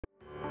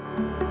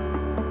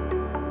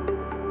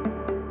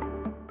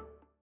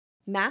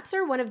Maps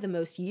are one of the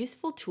most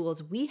useful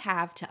tools we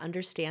have to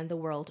understand the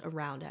world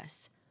around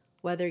us.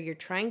 Whether you're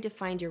trying to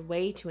find your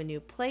way to a new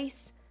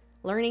place,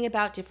 learning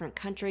about different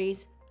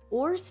countries,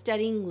 or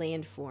studying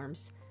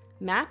landforms,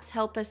 maps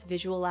help us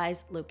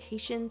visualize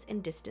locations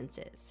and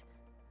distances.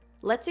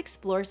 Let's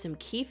explore some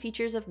key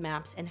features of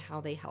maps and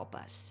how they help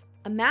us.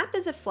 A map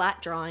is a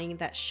flat drawing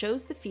that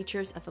shows the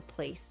features of a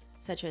place,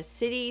 such as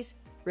cities,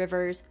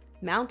 rivers,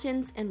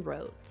 mountains, and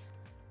roads.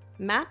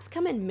 Maps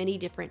come in many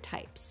different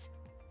types.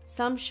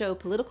 Some show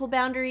political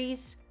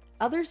boundaries,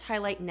 others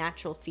highlight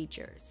natural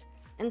features,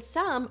 and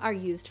some are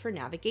used for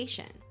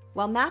navigation.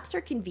 While maps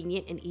are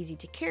convenient and easy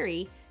to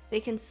carry,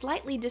 they can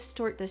slightly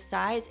distort the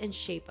size and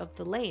shape of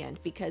the land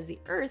because the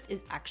Earth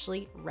is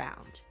actually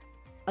round.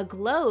 A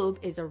globe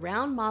is a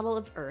round model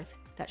of Earth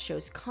that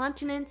shows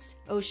continents,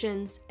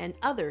 oceans, and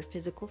other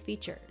physical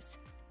features.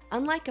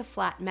 Unlike a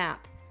flat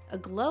map, a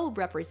globe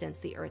represents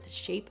the Earth's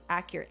shape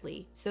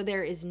accurately, so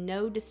there is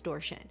no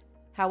distortion.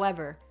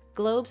 However,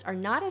 globes are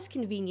not as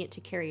convenient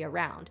to carry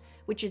around,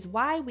 which is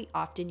why we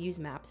often use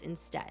maps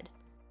instead.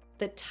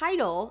 The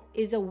title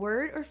is a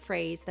word or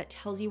phrase that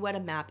tells you what a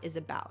map is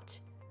about.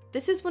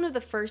 This is one of the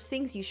first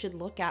things you should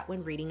look at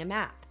when reading a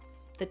map.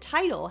 The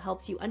title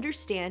helps you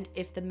understand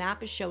if the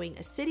map is showing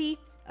a city,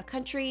 a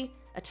country,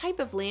 a type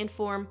of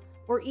landform,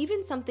 or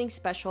even something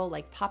special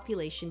like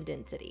population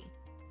density.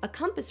 A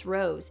compass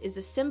rose is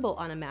a symbol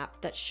on a map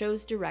that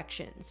shows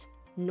directions: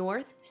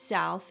 north,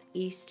 south,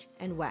 east,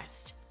 and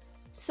west.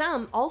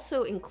 Some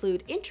also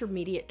include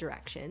intermediate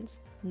directions: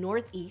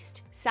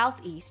 northeast,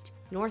 southeast,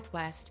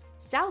 northwest,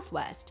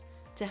 southwest,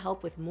 to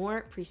help with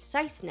more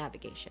precise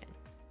navigation.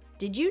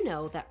 Did you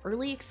know that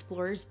early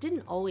explorers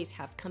didn't always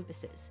have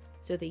compasses,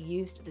 so they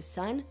used the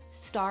sun,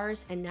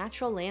 stars, and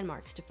natural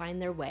landmarks to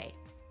find their way?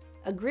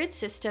 A grid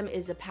system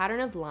is a pattern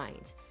of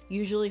lines,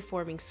 usually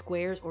forming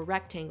squares or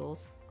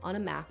rectangles, on a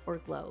map or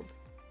globe.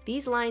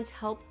 These lines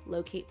help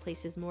locate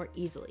places more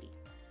easily.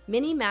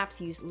 Many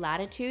maps use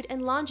latitude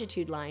and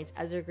longitude lines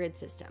as their grid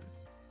system.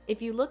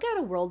 If you look at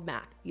a world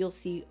map, you'll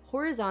see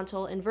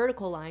horizontal and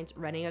vertical lines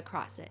running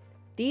across it.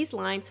 These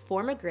lines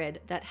form a grid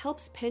that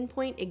helps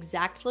pinpoint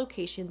exact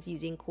locations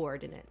using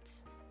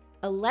coordinates.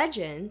 A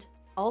legend,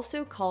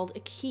 also called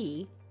a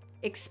key,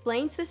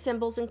 explains the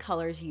symbols and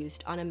colors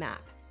used on a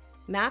map.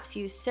 Maps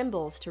use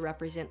symbols to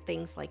represent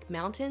things like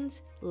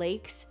mountains,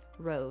 lakes,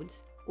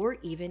 roads, or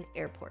even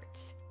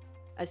airports.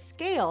 A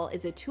scale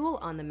is a tool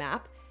on the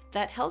map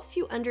that helps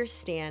you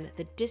understand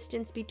the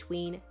distance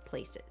between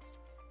places.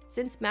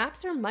 Since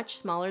maps are much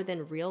smaller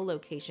than real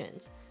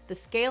locations, the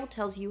scale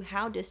tells you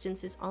how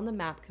distances on the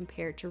map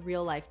compare to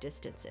real-life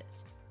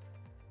distances.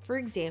 For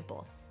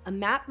example, a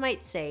map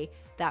might say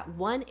that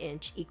 1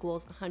 inch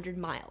equals 100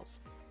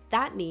 miles.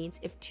 That means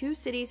if two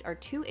cities are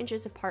 2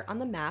 inches apart on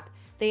the map,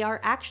 they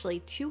are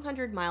actually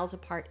 200 miles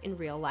apart in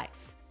real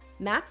life.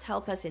 Maps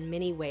help us in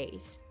many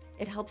ways.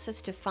 It helps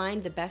us to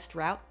find the best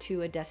route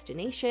to a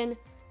destination,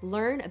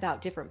 learn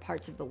about different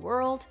parts of the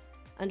world,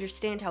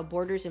 understand how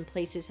borders and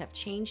places have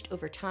changed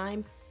over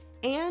time,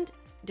 and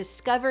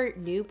discover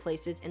new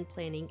places and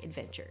planning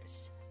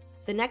adventures.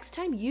 The next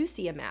time you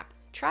see a map,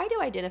 try to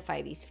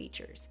identify these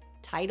features: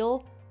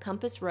 title,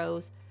 compass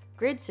rose,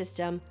 grid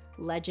system,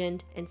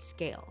 legend, and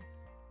scale.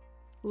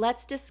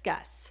 Let's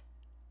discuss.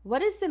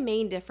 What is the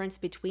main difference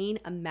between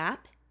a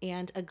map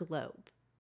and a globe?